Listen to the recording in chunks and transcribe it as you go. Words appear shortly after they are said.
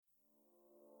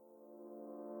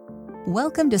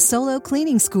Welcome to Solo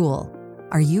Cleaning School.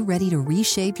 Are you ready to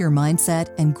reshape your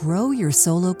mindset and grow your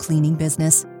solo cleaning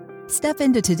business? Step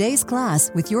into today's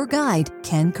class with your guide,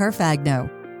 Ken Carfagno,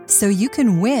 so you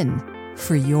can win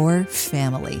for your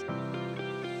family.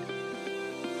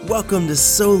 Welcome to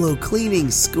Solo Cleaning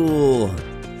School.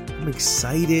 I'm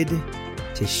excited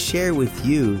to share with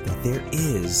you that there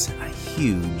is a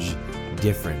huge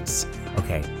difference.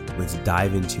 Okay, let's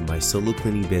dive into my solo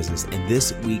cleaning business. And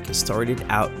this week started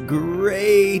out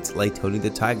great. Like Tony the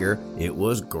Tiger, it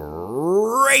was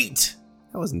great.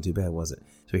 That wasn't too bad, was it?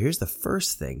 So here's the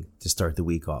first thing to start the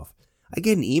week off. I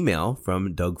get an email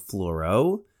from Doug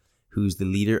Floro, who's the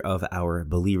leader of our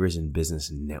Believers in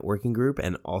Business networking group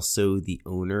and also the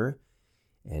owner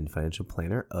and financial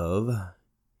planner of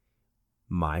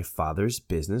My Father's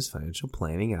Business Financial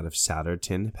Planning out of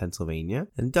Souderton, Pennsylvania.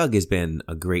 And Doug has been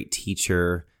a great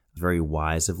teacher, very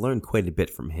wise. I've learned quite a bit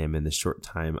from him in the short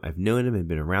time I've known him and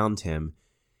been around him.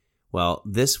 Well,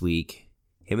 this week,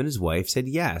 him and his wife said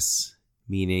yes,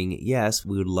 meaning, yes,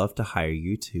 we would love to hire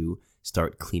you to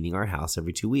start cleaning our house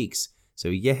every 2 weeks. So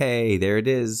yay, there it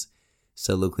is.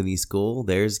 Solo Cleaning School,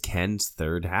 there's Ken's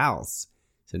third house.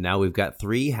 So now we've got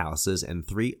 3 houses and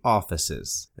 3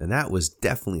 offices. And that was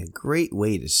definitely a great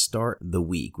way to start the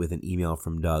week with an email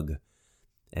from Doug.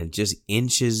 And it just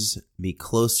inches me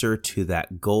closer to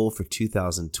that goal for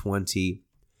 2020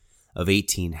 of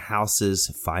 18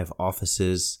 houses, 5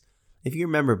 offices. If you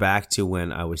remember back to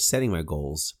when I was setting my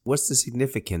goals, what's the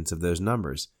significance of those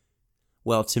numbers?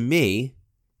 Well, to me,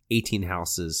 18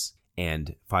 houses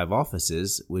and 5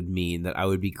 offices would mean that I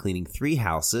would be cleaning 3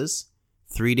 houses,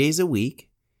 3 days a week,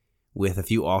 with a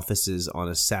few offices on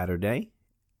a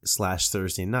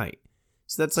Saturday/Thursday night.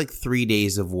 So that's like 3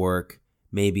 days of work,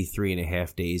 maybe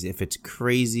 3.5 days. If it's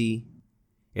crazy,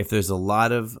 if there's a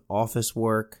lot of office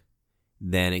work,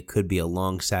 then it could be a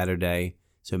long Saturday.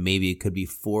 So maybe it could be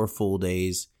 4 full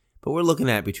days. But we're looking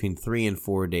at between 3 and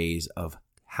 4 days of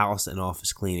house and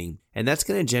office cleaning. And that's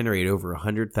going to generate over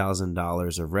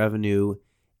 $100,000 of revenue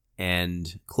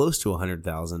and close to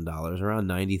 $100,000, around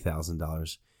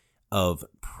 $90,000 of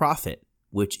profit,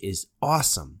 which is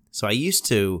awesome. So I used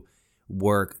to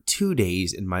work 2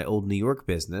 days in my old New York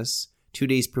business, 2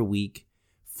 days per week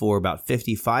for about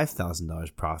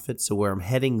 $55,000 profit. So where I'm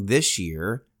heading this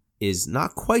year is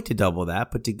not quite to double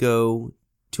that, but to go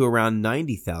to around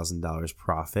 $90,000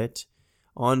 profit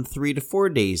on 3 to 4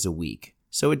 days a week.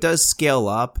 So it does scale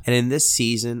up. And in this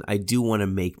season, I do want to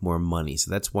make more money.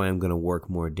 So that's why I'm going to work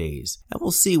more days. And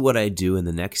we'll see what I do in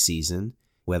the next season,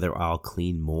 whether I'll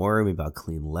clean more, maybe I'll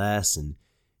clean less and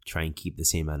try and keep the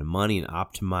same amount of money and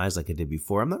optimize like I did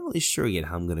before. I'm not really sure yet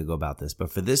how I'm going to go about this.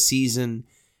 But for this season,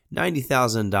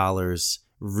 $90,000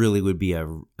 really would be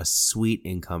a sweet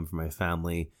income for my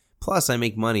family. Plus, I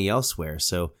make money elsewhere.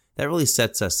 So that really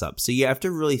sets us up. So you have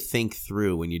to really think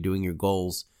through when you're doing your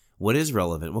goals, what is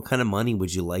relevant? What kind of money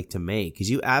would you like to make? Because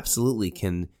you absolutely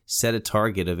can set a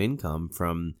target of income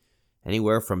from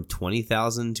anywhere from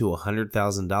 $20,000 to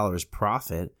 $100,000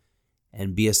 profit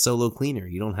and be a solo cleaner.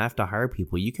 You don't have to hire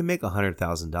people. You can make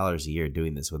 $100,000 a year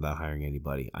doing this without hiring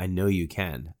anybody. I know you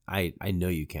can. I know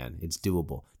you can. It's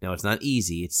doable. Now, it's not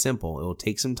easy. It's simple. It will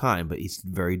take some time, but it's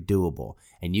very doable.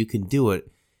 And you can do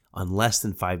it on less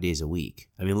than 5 days a week.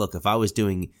 I mean, look, if I was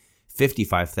doing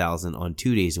 $55,000 on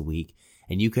 2 days a week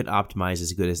and you could optimize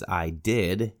as good as I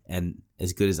did and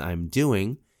as good as I'm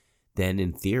doing, then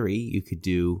in theory, you could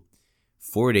do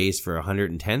 4 days for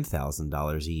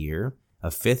 $110,000 a year, a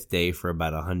 5th day for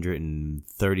about $130,000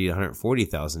 to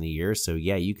 $140,000 a year. So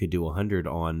yeah, you could do 100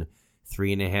 on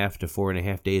 3.5 to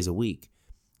 4.5 days a week.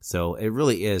 So it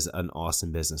really is an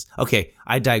awesome business. Okay,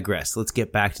 I digress. Let's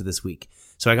get back to this week.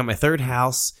 So I got my third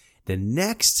house. The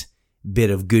next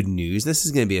bit of good news, this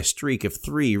is going to be a streak of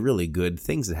 3 really good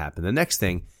things that happen. The next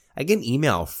thing, I get an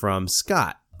email from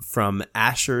Scott from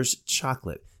Asher's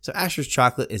Chocolate. So Asher's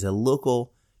Chocolate is a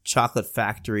local chocolate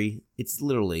factory. It's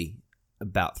literally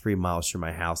about 3 miles from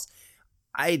my house.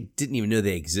 I didn't even know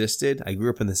they existed. I grew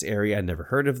up in this area. I'd never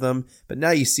heard of them, but now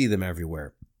you see them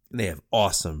everywhere. They have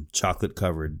awesome chocolate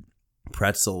covered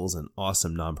pretzels and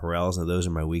awesome nonpareils. And those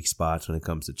are my weak spots when it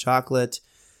comes to chocolate.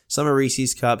 Some are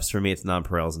Reese's Cups. For me, it's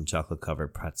nonpareils and chocolate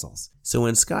covered pretzels. So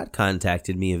when Scott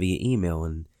contacted me via email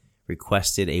and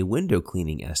requested a window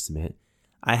cleaning estimate,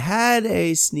 I had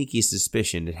a sneaky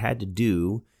suspicion it had to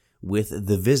do with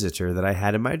the visitor that I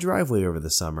had in my driveway over the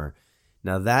summer.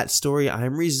 Now that story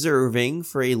I'm reserving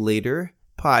for a later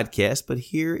podcast, but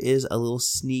here is a little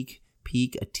sneak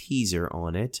peek, a teaser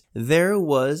on it. There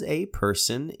was a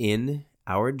person in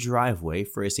our driveway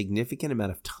for a significant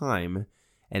amount of time,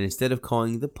 and instead of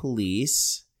calling the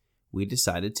police, we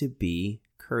decided to be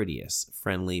courteous,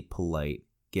 friendly, polite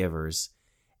givers,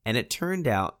 and it turned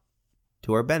out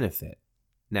to our benefit.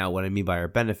 Now, what I mean by our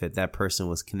benefit, that person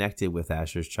was connected with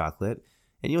Asher's Chocolate,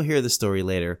 and you'll hear the story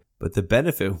later, but the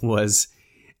benefit was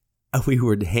we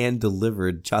were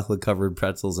hand-delivered chocolate-covered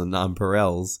pretzels and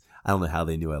nonpareils. I don't know how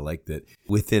they knew I liked it,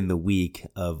 within the week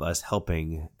of us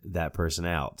helping that person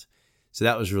out. So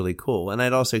that was really cool. And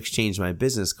I'd also exchanged my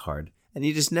business card, and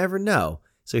you just never know.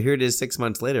 So here it is 6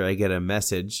 months later, I get a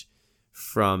message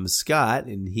from Scott,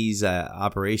 and he's an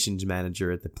operations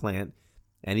manager at the plant,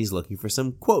 and he's looking for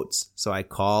some quotes. So I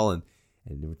call, and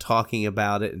we're talking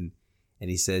about it, and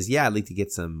he says, yeah, I'd like to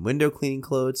get some window cleaning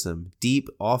quotes, some deep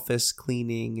office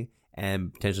cleaning,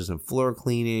 and potentially some floor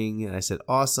cleaning. And I said,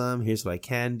 awesome, here's what I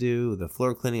can do. The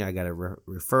floor cleaning, I got a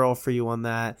referral for you on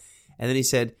that. And then he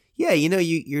said, yeah,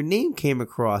 your name came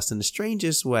across in the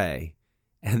strangest way.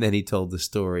 And then he told the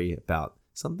story about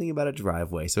something about a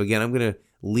driveway. So again, I'm going to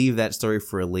leave that story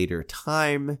for a later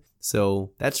time.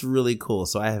 So that's really cool.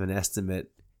 So I have an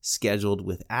estimate scheduled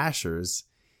with Asher's,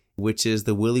 which is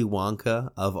the Willy Wonka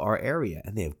of our area.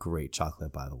 And they have great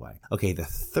chocolate, by the way. Okay, the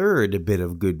third bit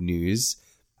of good news,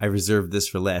 I reserved this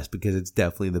for last because it's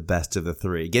definitely the best of the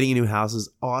three. Getting a new house is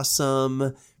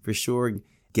awesome, for sure.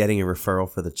 Getting a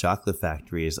referral for the chocolate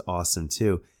factory is awesome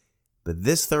too. But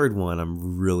this third one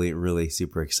I'm really, really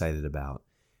super excited about.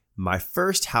 My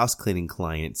first house cleaning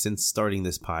client since starting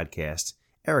this podcast,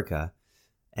 Erica,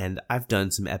 and I've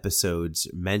done some episodes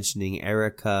mentioning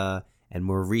Erica, and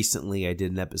more recently I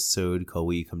did an episode called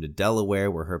Will You Come to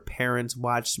Delaware, where her parents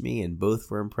watched me and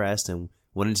both were impressed and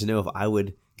wanted to know if I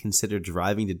would consider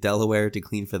driving to Delaware to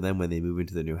clean for them when they move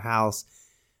into their new house.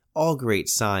 All great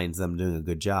signs that I'm doing a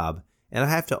good job. And I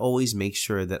have to always make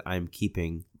sure that I'm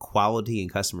keeping quality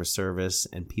and customer service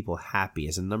and people happy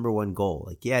as a number one goal.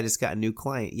 Like, yeah, I just got a new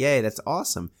client. Yay, that's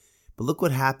awesome. But look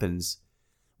what happens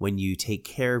when you take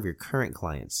care of your current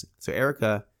clients. So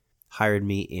Erica hired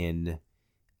me in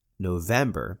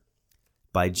November.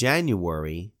 By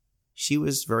January, she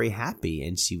was very happy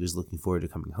and she was looking forward to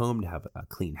coming home to have a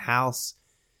clean house.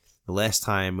 The last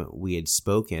time we had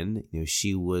spoken,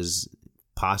 she was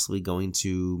possibly going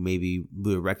to maybe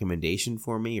do a recommendation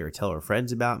for me or tell her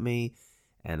friends about me.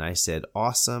 And I said,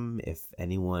 awesome. If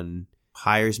anyone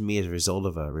hires me as a result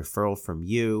of a referral from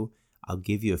you, I'll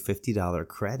give you a $50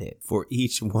 credit for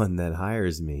each one that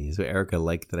hires me. So Erica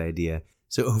liked that idea.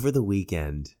 So over the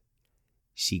weekend,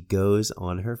 she goes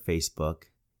on her Facebook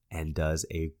and does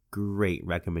a great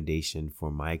recommendation for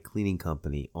my cleaning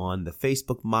company on the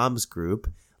Facebook Moms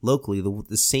group locally,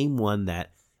 the same one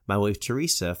that my wife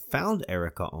Teresa found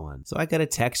Erica on. So I got a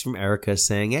text from Erica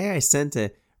saying, hey, I sent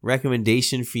a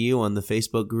recommendation for you on the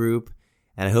Facebook group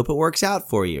and I hope it works out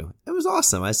for you. It was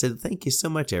awesome. I said, thank you so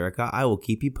much, Erica. I will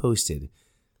keep you posted.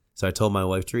 So I told my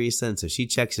wife Teresa, and so she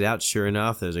checks it out. Sure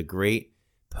enough, there's a great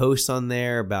post on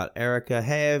there about Erica.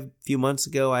 Hey, a few months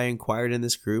ago, I inquired in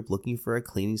this group looking for a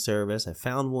cleaning service. I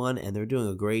found one and they're doing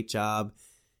a great job.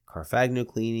 Carfagno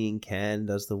Cleaning, Ken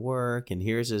does the work, and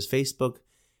here's his Facebook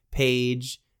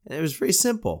page. And it was very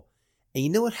simple. And you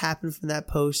know what happened from that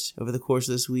post over the course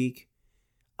of this week?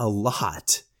 A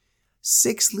lot.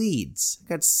 6 leads. I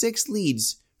got 6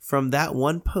 leads from that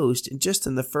one post just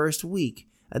in the first week.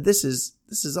 This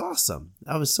is awesome.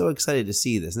 I was so excited to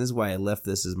see this. And this is why I left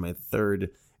this as my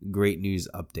third great news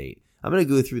update. I'm going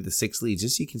to go through the 6 leads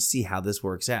just so you can see how this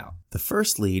works out. The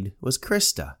first lead was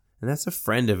Krista. And that's a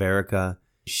friend of Erica.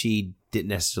 She didn't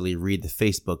necessarily read the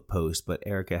Facebook post, but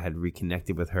Erica had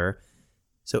reconnected with her.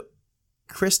 So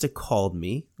Krista called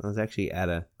me. I was actually at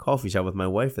a coffee shop with my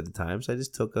wife at the time, so I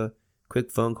just took a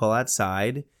quick phone call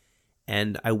outside,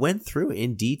 and I went through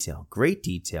in detail, great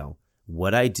detail,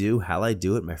 what I do, how I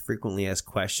do it, my frequently asked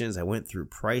questions. I went through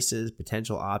prices,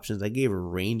 potential options. I gave her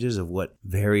ranges of what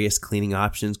various cleaning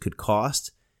options could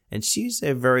cost, and she's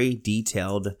a very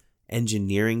detailed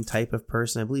engineering type of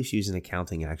person. I believe she was in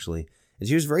accounting, actually, and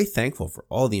she was very thankful for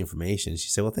all the information. She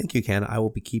said, well, thank you, Ken. I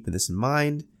will be keeping this in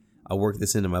mind. I'll work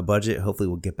this into my budget. Hopefully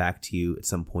we'll get back to you at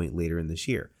some point later in this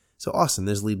year. So awesome.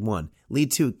 There's lead 1.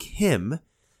 Lead 2, Kim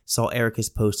saw Erica's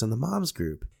post on the Moms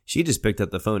group. She just picked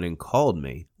up the phone and called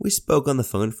me. We spoke on the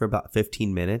phone for about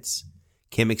 15 minutes.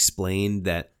 Kim explained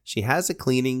that she has a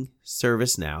cleaning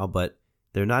service now, but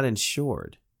they're not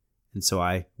insured. And so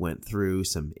I went through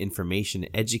some information,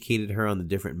 educated her on the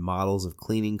different models of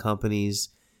cleaning companies,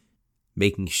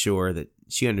 making sure that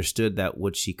she understood that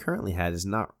what she currently had is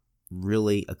not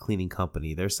really a cleaning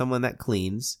company. They're someone that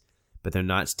cleans, but they're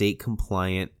not state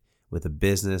compliant with a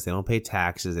business. They don't pay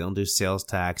taxes. They don't do sales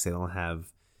tax. They don't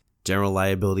have general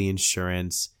liability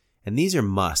insurance. And these are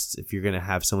musts if you're going to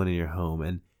have someone in your home.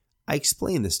 And I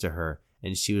explained this to her.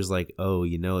 And she was like, oh,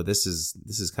 this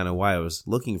is kind of why I was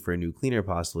looking for a new cleaner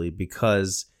possibly,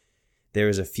 because there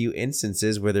was a few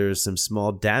instances where there was some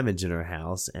small damage in our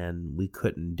house and we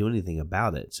couldn't do anything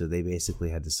about it. So they basically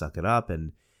had to suck it up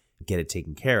and get it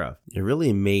taken care of. It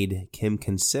really made Kim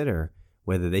consider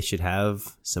whether they should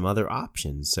have some other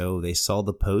options. So they saw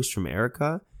the post from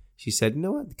Erica. She said, you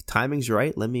know what, the timing's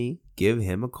right. Let me give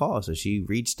him a call. So she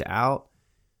reached out.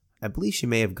 I believe she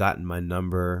may have gotten my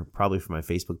number probably from my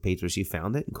Facebook page where she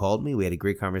found it and called me. We had a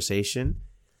great conversation.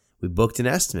 We booked an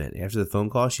estimate. After the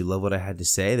phone call, she loved what I had to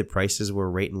say. The prices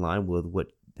were right in line with what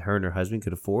her and her husband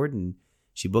could afford, and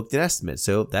she booked an estimate.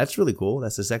 So that's really cool.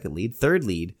 That's the second lead. Third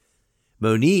lead,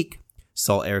 Monique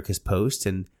saw Erica's post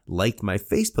and liked my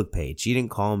Facebook page. She didn't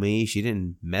call me. She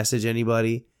didn't message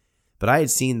anybody. But I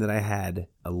had seen that I had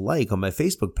a like on my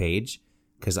Facebook page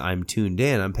because I'm tuned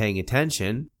in. I'm paying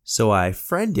attention. So I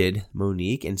friended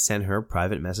Monique and sent her a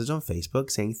private message on Facebook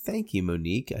saying, thank you,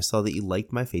 Monique. I saw that you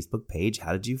liked my Facebook page.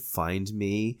 How did you find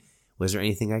me? Was there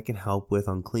anything I can help with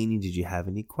on cleaning? Did you have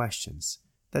any questions?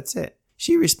 That's it.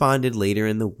 She responded later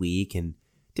in the week and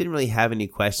didn't really have any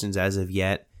questions as of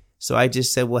yet. So I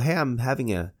just said, well, hey, I'm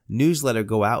having a newsletter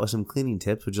go out with some cleaning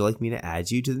tips. Would you like me to add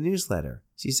you to the newsletter?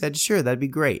 She said, sure, that'd be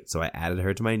great. So I added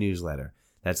her to my newsletter.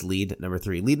 That's lead number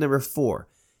 3. Lead number 4.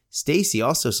 Stacy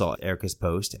also saw Erica's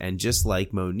post, and just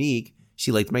like Monique,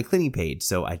 she liked my cleaning page.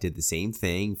 So I did the same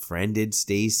thing, friended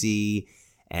Stacy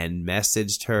and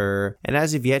messaged her. And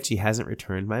as of yet, she hasn't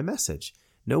returned my message.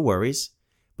 No worries.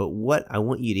 But what I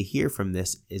want you to hear from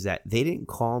this is that they didn't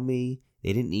call me.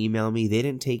 They didn't email me. They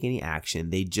didn't take any action.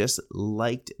 They just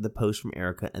liked the post from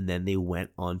Erica, and then they went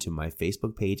onto my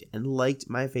Facebook page and liked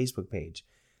my Facebook page.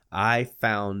 I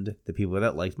found the people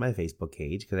that liked my Facebook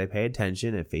page because I pay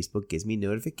attention and Facebook gives me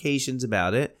notifications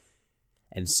about it.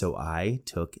 And so I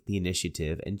took the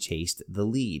initiative and chased the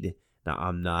lead. Now,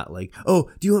 I'm not like,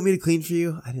 oh, do you want me to clean for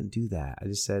you? I didn't do that. I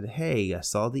just said, hey, I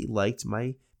saw that you liked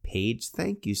my page.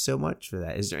 Thank you so much for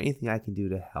that. Is there anything I can do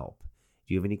to help?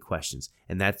 Do you have any questions?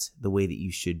 And that's the way that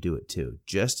you should do it too.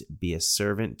 Just be a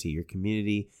servant to your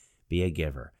community. Be a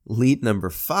giver. Lead number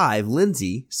 5,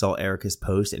 Lindsay saw Erica's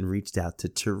post and reached out to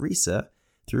Teresa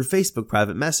through Facebook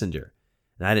Private Messenger.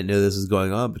 And I didn't know this was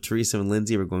going on, but Teresa and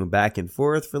Lindsay were going back and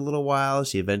forth for a little while.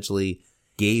 She eventually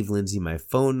gave Lindsay my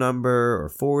phone number or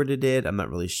forwarded it. I'm not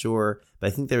really sure, but I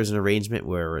think there was an arrangement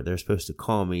where they're supposed to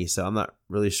call me, so I'm not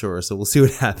really sure. So we'll see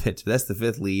what happens. But that's the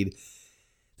 5th lead.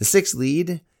 The 6th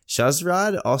lead,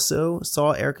 Shazrad also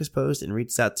saw Erica's post and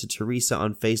reached out to Teresa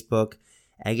on Facebook.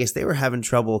 I guess they were having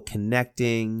trouble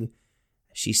connecting.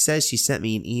 She says she sent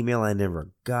me an email. I never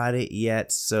got it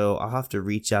yet, so I'll have to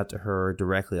reach out to her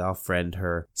directly. I'll friend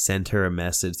her, send her a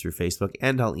message through Facebook,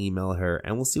 and I'll email her,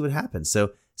 and we'll see what happens.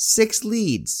 So 6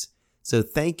 leads. So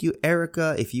thank you,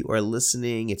 Erica. If you are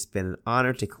listening, it's been an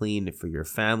honor to clean for your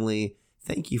family.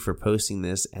 Thank you for posting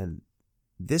this, and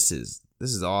this is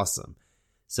awesome.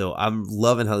 So I'm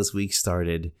loving how this week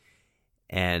started,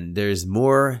 and there's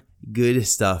more good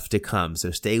stuff to come.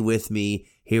 So stay with me.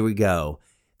 Here we go.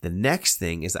 The next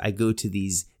thing is I go to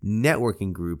these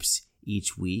networking groups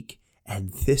each week.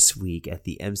 And this week at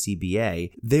the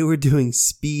MCBA, they were doing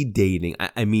speed dating.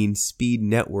 I mean, speed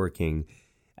networking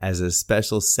as a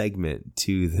special segment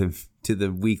to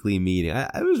the weekly meeting.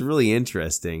 It was really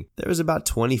interesting. There was about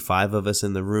 25 of us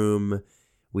in the room.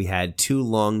 We had 2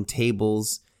 long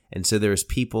tables. And so there was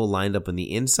people lined up on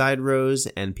the inside rows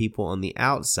and people on the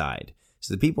outside.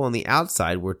 So the people on the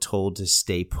outside were told to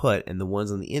stay put, and the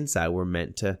ones on the inside were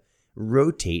meant to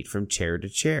rotate from chair to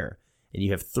chair. And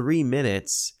you have 3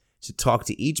 minutes to talk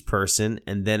to each person,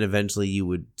 and then eventually you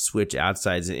would switch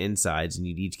outsides and insides, and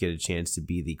you'd each get a chance to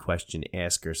be the question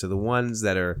asker. So the ones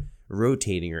that are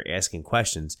rotating are asking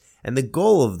questions. And the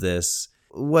goal of this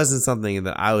wasn't something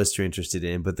that I was too interested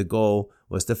in, but the goal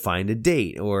was to find a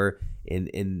date, or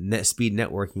in speed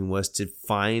networking was to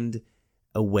find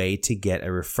a way to get a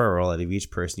referral out of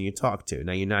each person you talk to.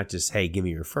 Now, you're not just, hey, give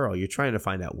me a referral. You're trying to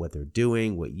find out what they're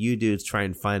doing, what you do. It's try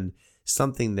and find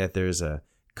something that there's a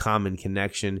common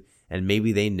connection, and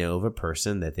maybe they know of a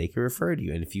person that they can refer to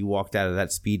you. And if you walked out of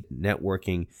that speed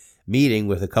networking meeting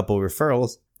with a couple of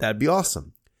referrals, that'd be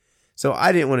awesome. So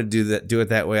I didn't want to do it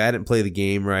that way. I didn't play the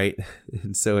game right.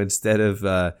 And so instead of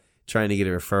trying to get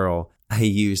a referral, I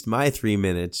used my 3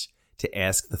 minutes to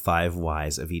ask the 5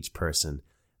 whys of each person.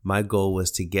 My goal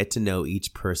was to get to know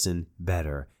each person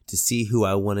better, to see who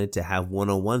I wanted to have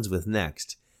one-on-ones with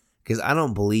next. Because I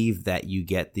don't believe that you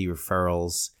get the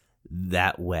referrals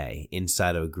that way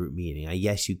inside of a group meeting.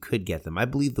 Yes, you could get them. I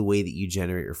believe the way that you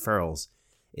generate referrals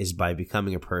is by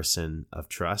becoming a person of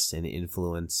trust and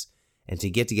influence, and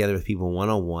to get together with people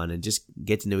one-on-one and just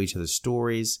get to know each other's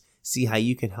stories, see how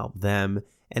you can help them.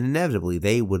 And inevitably,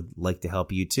 they would like to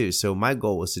help you too. So my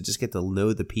goal was to just get to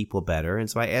know the people better. And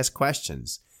so I asked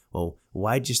questions. Well,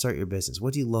 why did you start your business?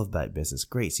 What do you love about business?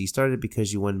 Great. So you started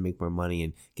because you wanted to make more money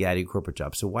and get out of your corporate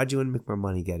job. So why do you want to make more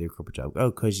money and get out of your corporate job? Oh,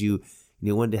 because you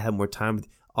wanted to have more time.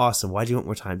 Awesome. Why do you want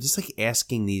more time? Just like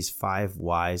asking these 5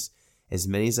 whys, as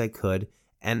many as I could.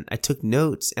 And I took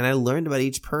notes and I learned about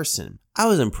each person. I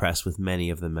was impressed with many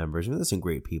of the members. There's some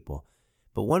great people.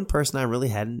 But one person I really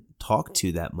hadn't talked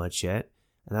to that much yet,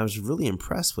 and I was really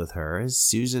impressed with her, is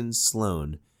Susan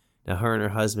Sloan. Now, her and her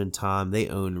husband, Tom, they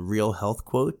own Real Health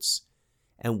Quotes.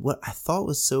 And what I thought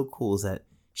was so cool is that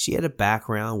she had a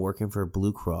background working for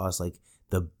Blue Cross, like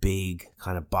the big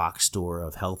kind of box store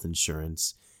of health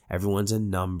insurance. Everyone's a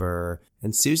number.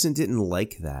 And Susan didn't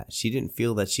like that. She didn't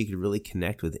feel that she could really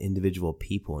connect with individual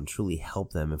people and truly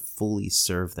help them and fully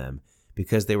serve them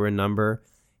because they were a number.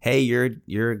 Hey,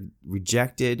 you're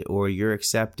rejected or you're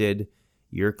accepted.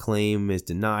 Your claim is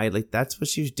denied. Like, that's what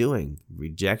she was doing.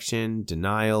 Rejection,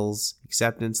 denials,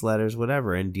 acceptance letters,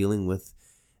 whatever, and dealing with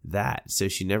that. So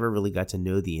she never really got to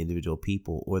know the individual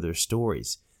people or their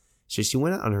stories. So she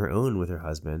went out on her own with her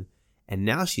husband, and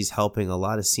now she's helping a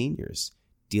lot of seniors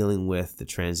dealing with the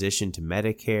transition to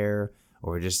Medicare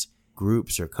or just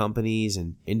groups or companies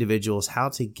and individuals, how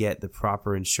to get the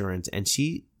proper insurance. And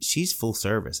she's full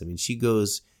service. I mean, she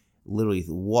literally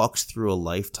walks through a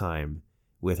lifetime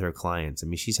with her clients. I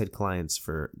mean, she's had clients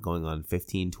for going on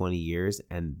 15, 20 years,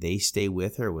 and they stay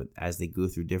with her as they go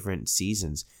through different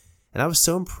seasons. And I was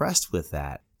so impressed with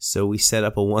that. So we set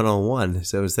up a one-on-one.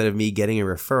 So instead of me getting a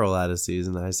referral out of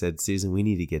Susan, I said, Susan, we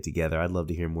need to get together. I'd love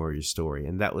to hear more of your story.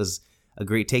 And that was a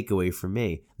great takeaway for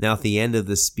me. Now, at the end of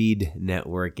the speed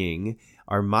networking,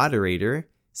 our moderator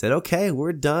said, okay,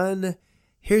 we're done.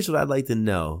 Here's what I'd like to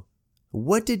know.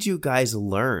 What did you guys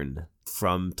learn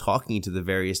from talking to the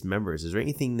various members? Is there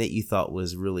anything that you thought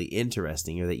was really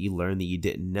interesting or that you learned that you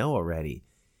didn't know already?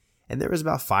 And there was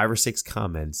about 5 or 6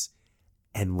 comments.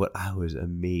 And what I was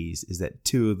amazed is that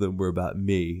 2 of them were about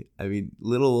me. I mean,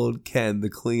 little old Ken, the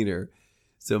cleaner.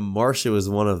 So Marcia was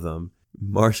one of them.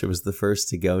 Marcia was the first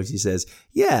to go. And she says,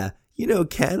 yeah,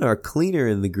 Ken, our cleaner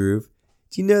in the group,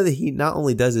 do you know that he not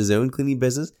only does his own cleaning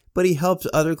business, but he helps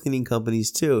other cleaning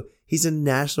companies too? He's a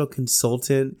national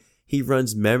consultant. He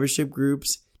runs membership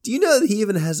groups. Do you know that he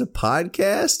even has a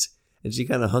podcast? And she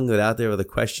kind of hung it out there with a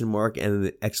question mark and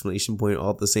an exclamation point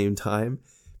all at the same time.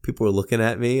 People were looking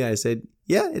at me. I said,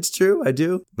 yeah, it's true. I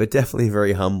do. But definitely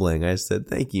very humbling. I said,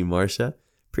 thank you, Marcia.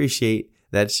 Appreciate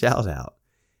that shout out.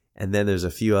 And then there's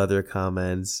a few other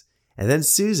comments. And then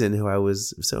Susan, who I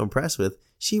was so impressed with,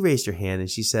 she raised her hand and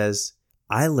she says,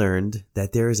 I learned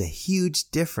that there is a huge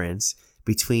difference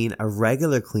between a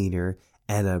regular cleaner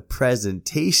and a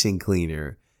presentation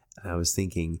cleaner. And I was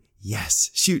thinking, yes,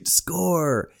 shoot,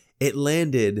 score. It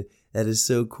landed. That is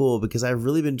so cool because I've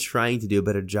really been trying to do a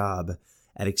better job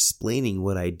at explaining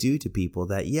what I do to people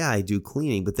that, yeah, I do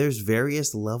cleaning, but there's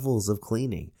various levels of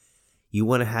cleaning. You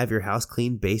want to have your house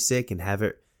cleaned basic and have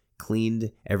it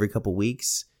cleaned every couple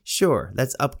weeks? Sure,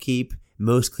 that's upkeep.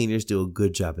 Most cleaners do a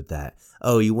good job at that.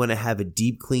 Oh, you want to have it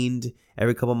deep cleaned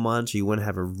every couple months, or you want to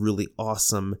have a really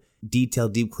awesome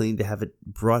detailed deep clean to have it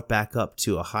brought back up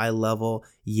to a high level?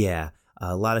 Yeah,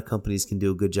 a lot of companies can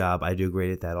do a good job. I do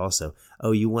great at that also.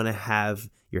 Oh, you want to have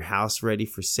your house ready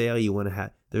for sale? You want to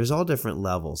have, there's all different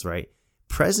levels, right?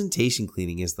 Presentation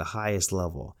cleaning is the highest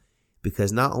level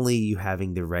because not only are you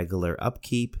having the regular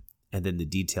upkeep and then the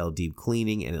detailed deep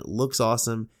cleaning and it looks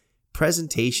awesome,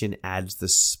 presentation adds the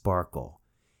sparkle.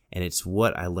 And it's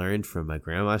what I learned from my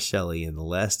grandma Shelley in the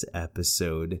last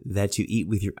episode, that you eat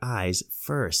with your eyes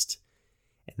first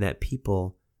and that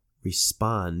people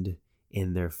respond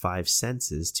in their 5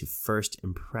 senses to first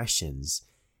impressions.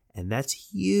 And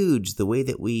that's huge. The way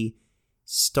that we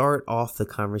start off the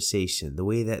conversation, the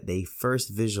way that they first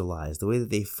visualize, the way that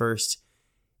they first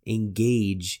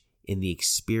engage in the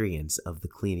experience of the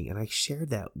cleaning. And I shared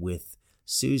that with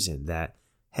Susan that,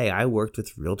 hey, I worked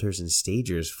with realtors and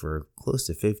stagers for close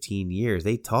to 15 years.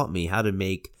 They taught me how to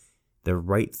make the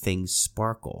right things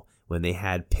sparkle when they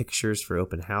had pictures for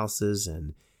open houses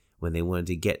and when they wanted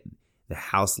to get the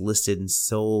house listed and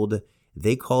sold.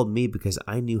 They called me because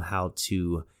I knew how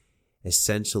to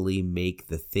essentially make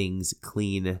the things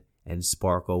clean and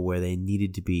sparkle where they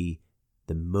needed to be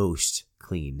the most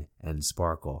clean and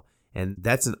sparkle. And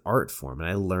that's an art form, and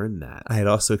I learned that. I had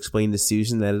also explained to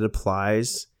Susan that it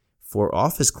applies for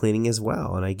office cleaning as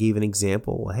well. And I gave an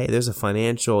example. Well, hey, there's a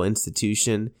financial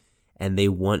institution and they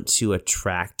want to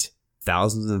attract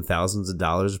thousands and thousands of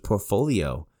dollars of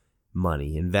portfolio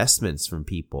money, investments from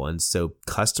people. And so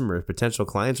customers, potential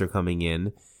clients are coming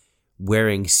in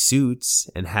wearing suits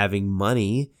and having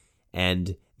money,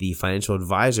 and the financial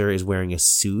advisor is wearing a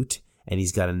suit and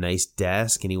he's got a nice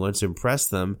desk and he wants to impress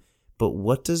them. But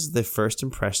what does the first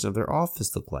impression of their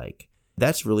office look like?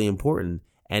 That's really important.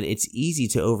 And it's easy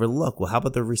to overlook. Well, how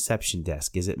about the reception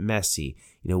desk? Is it messy?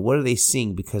 What are they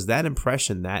seeing? Because that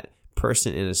impression that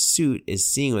person in a suit is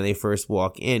seeing when they first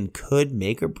walk in could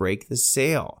make or break the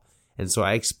sale. And so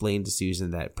I explained to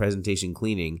Susan that presentation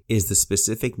cleaning is the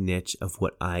specific niche of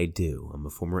what I do. I'm a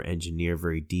former engineer,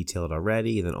 very detailed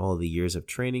already, and then all the years of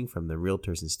training from the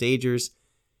realtors and stagers,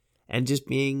 and just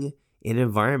being in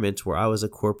environments where I was a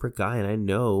corporate guy and I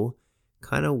know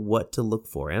kind of what to look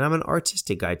for. And I'm an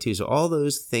artistic guy too. So all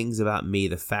those things about me,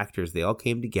 the factors, they all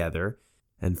came together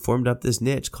and formed up this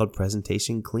niche called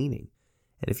presentation cleaning.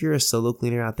 And if you're a solo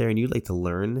cleaner out there and you'd like to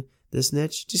learn this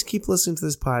niche, just keep listening to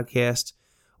this podcast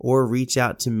or reach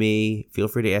out to me. Feel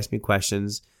free to ask me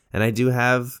questions. And I do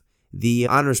have the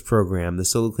honors program, the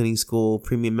Solo Cleaning School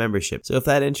premium membership. So if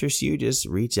that interests you, just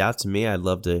reach out to me. I'd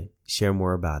love to share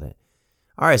more about it.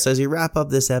 All right. So as we wrap up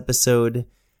this episode,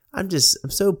 I'm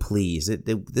so pleased.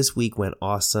 This week went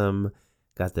awesome.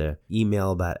 Got the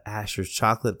email about Asher's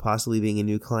Chocolate possibly being a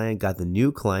new client. Got the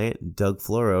new client, Doug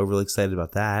Floro. Really excited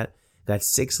about that. Got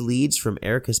 6 leads from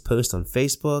Erica's post on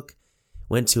Facebook.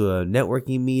 Went to a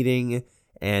networking meeting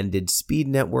and did speed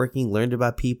networking, learned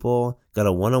about people. Got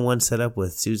a one-on-one set up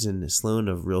with Susan Sloan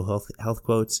of Real Health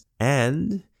Quotes.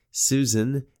 And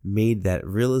Susan made that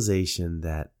realization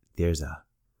that there's a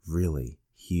really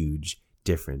huge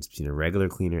difference between a regular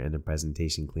cleaner and a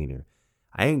presentation cleaner.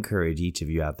 I encourage each of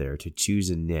you out there to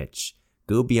choose a niche.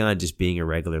 Go beyond just being a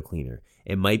regular cleaner.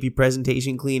 It might be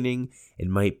presentation cleaning. It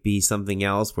might be something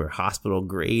else where hospital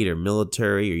grade or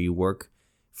military, or you work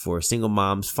for single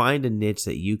moms. Find a niche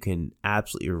that you can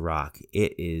absolutely rock.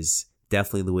 It is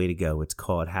definitely the way to go. It's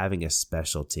called having a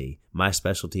specialty. My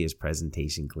specialty is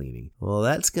presentation cleaning. Well,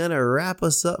 that's going to wrap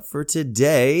us up for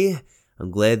today. I'm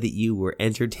glad that you were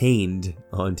entertained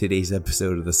on today's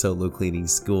episode of the Solo Cleaning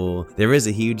School. There is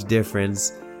a huge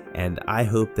difference, and I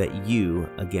hope that you,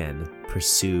 again,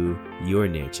 pursue your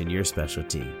niche and your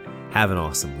specialty. Have an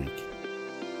awesome week.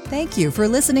 Thank you for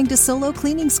listening to Solo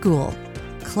Cleaning School.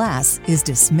 Class is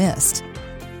dismissed.